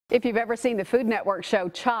If you've ever seen the Food Network show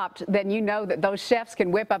Chopped, then you know that those chefs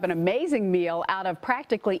can whip up an amazing meal out of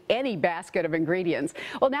practically any basket of ingredients.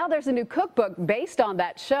 Well, now there's a new cookbook based on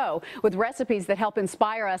that show with recipes that help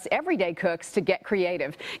inspire us everyday cooks to get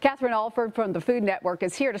creative. Katherine Alford from the Food Network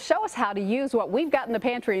is here to show us how to use what we've got in the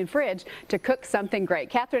pantry and fridge to cook something great.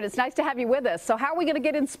 Katherine, it's nice to have you with us. So how are we going to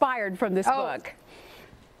get inspired from this book?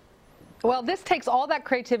 Well, this takes all that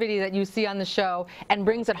creativity that you see on the show and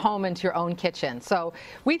brings it home into your own kitchen. So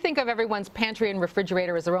we think of everyone's pantry and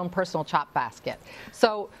refrigerator as their own personal chop basket.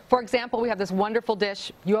 So, for example, we have this wonderful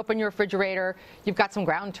dish. You open your refrigerator, you've got some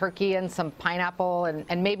ground turkey and some pineapple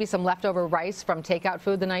and maybe some leftover rice from takeout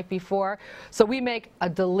food the night before. So we make a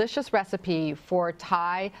delicious recipe for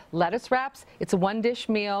Thai lettuce wraps. It's a one-dish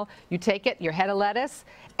meal. You take it, your head of lettuce,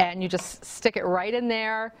 and you just stick it right in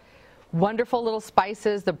there. Wonderful little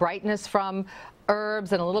spices, the brightness from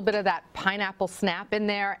herbs and a little bit of that pineapple snap in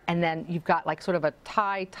there, and then you've got like sort of a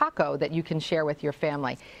Thai taco that you can share with your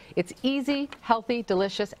family. It's easy, healthy,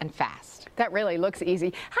 delicious, and fast. That really looks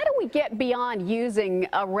easy. How do we get beyond using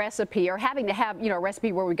a recipe or having to have, a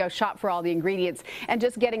recipe where we go shop for all the ingredients and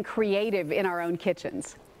just getting creative in our own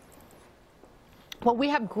kitchens? Well, we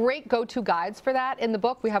have great go-to guides for that in the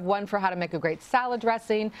book. We have one for how to make a great salad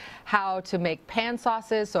dressing, how to make pan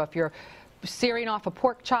sauces. So if you're searing off a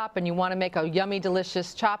pork chop and you want to make a yummy,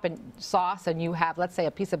 delicious chop and sauce, and you have, let's say,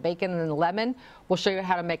 a piece of bacon and a lemon, we'll show you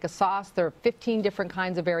how to make a sauce. There are 15 different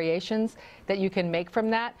kinds of variations that you can make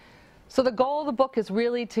from that. So the goal of the book is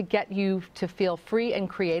really to get you to feel free and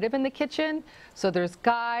creative in the kitchen. So there's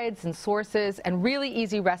guides and sources and really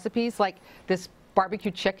easy recipes like this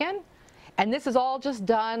barbecue chicken. And this is all just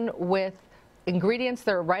done with ingredients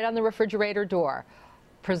that are right on the refrigerator door.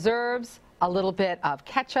 Preserves, a little bit of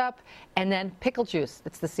ketchup, and then pickle juice.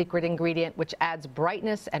 It's the secret ingredient, which adds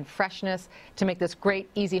brightness and freshness to make this great,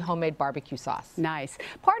 easy homemade barbecue sauce. Nice.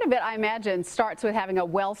 Part of it, I imagine, starts with having a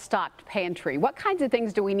well-stocked pantry. What kinds of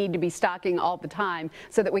things do we need to be stocking all the time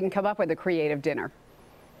so that we can come up with a creative dinner?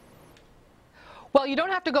 Well, you don't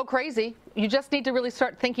have to go crazy. You just need to really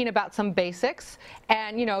start thinking about some basics.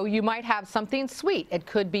 And, you might have something sweet. It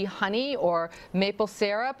could be honey or maple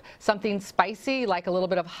syrup, something spicy like a little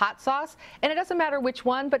bit of hot sauce. And it doesn't matter which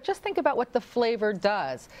one, but just think about what the flavor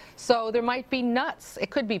does. So there might be nuts. It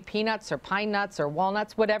could be peanuts or pine nuts or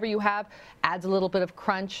walnuts, whatever you have adds a little bit of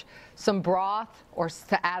crunch. Some broth, or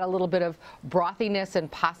to add a little bit of brothiness in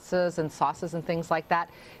pastas and sauces and things like that.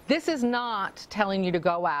 This is not telling you to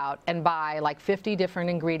go out and buy like 50 different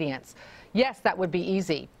ingredients. Yes, that would be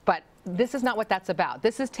easy, but this is not what that's about.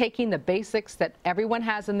 This is taking the basics that everyone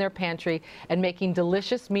has in their pantry and making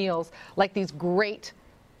delicious meals like these great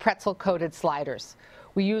pretzel-coated sliders.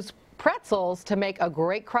 We use pretzels to make a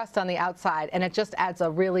great crust on the outside, and it just adds a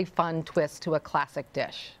really fun twist to a classic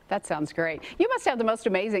dish. That sounds great. You must have the most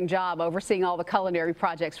amazing job overseeing all the culinary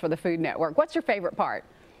projects for the Food Network. What's your favorite part?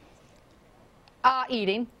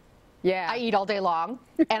 Eating. Yeah. I eat all day long,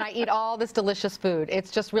 and I eat all this delicious food. It's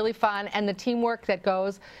just really fun, and the teamwork that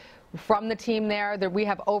goes from the team there, we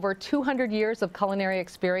have over 200 years of culinary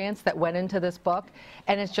experience that went into this book,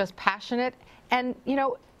 and it's just passionate, and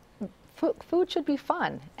food should be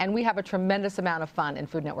fun, and we have a tremendous amount of fun in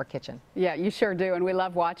Food Network Kitchen. Yeah, you sure do, and we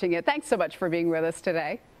love watching it. Thanks so much for being with us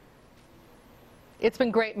today. It's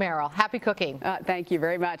been great, Meryl. Happy cooking. Thank you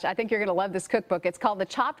very much. I think you're going to love this cookbook. It's called the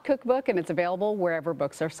Chopped Cookbook, and it's available wherever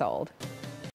books are sold.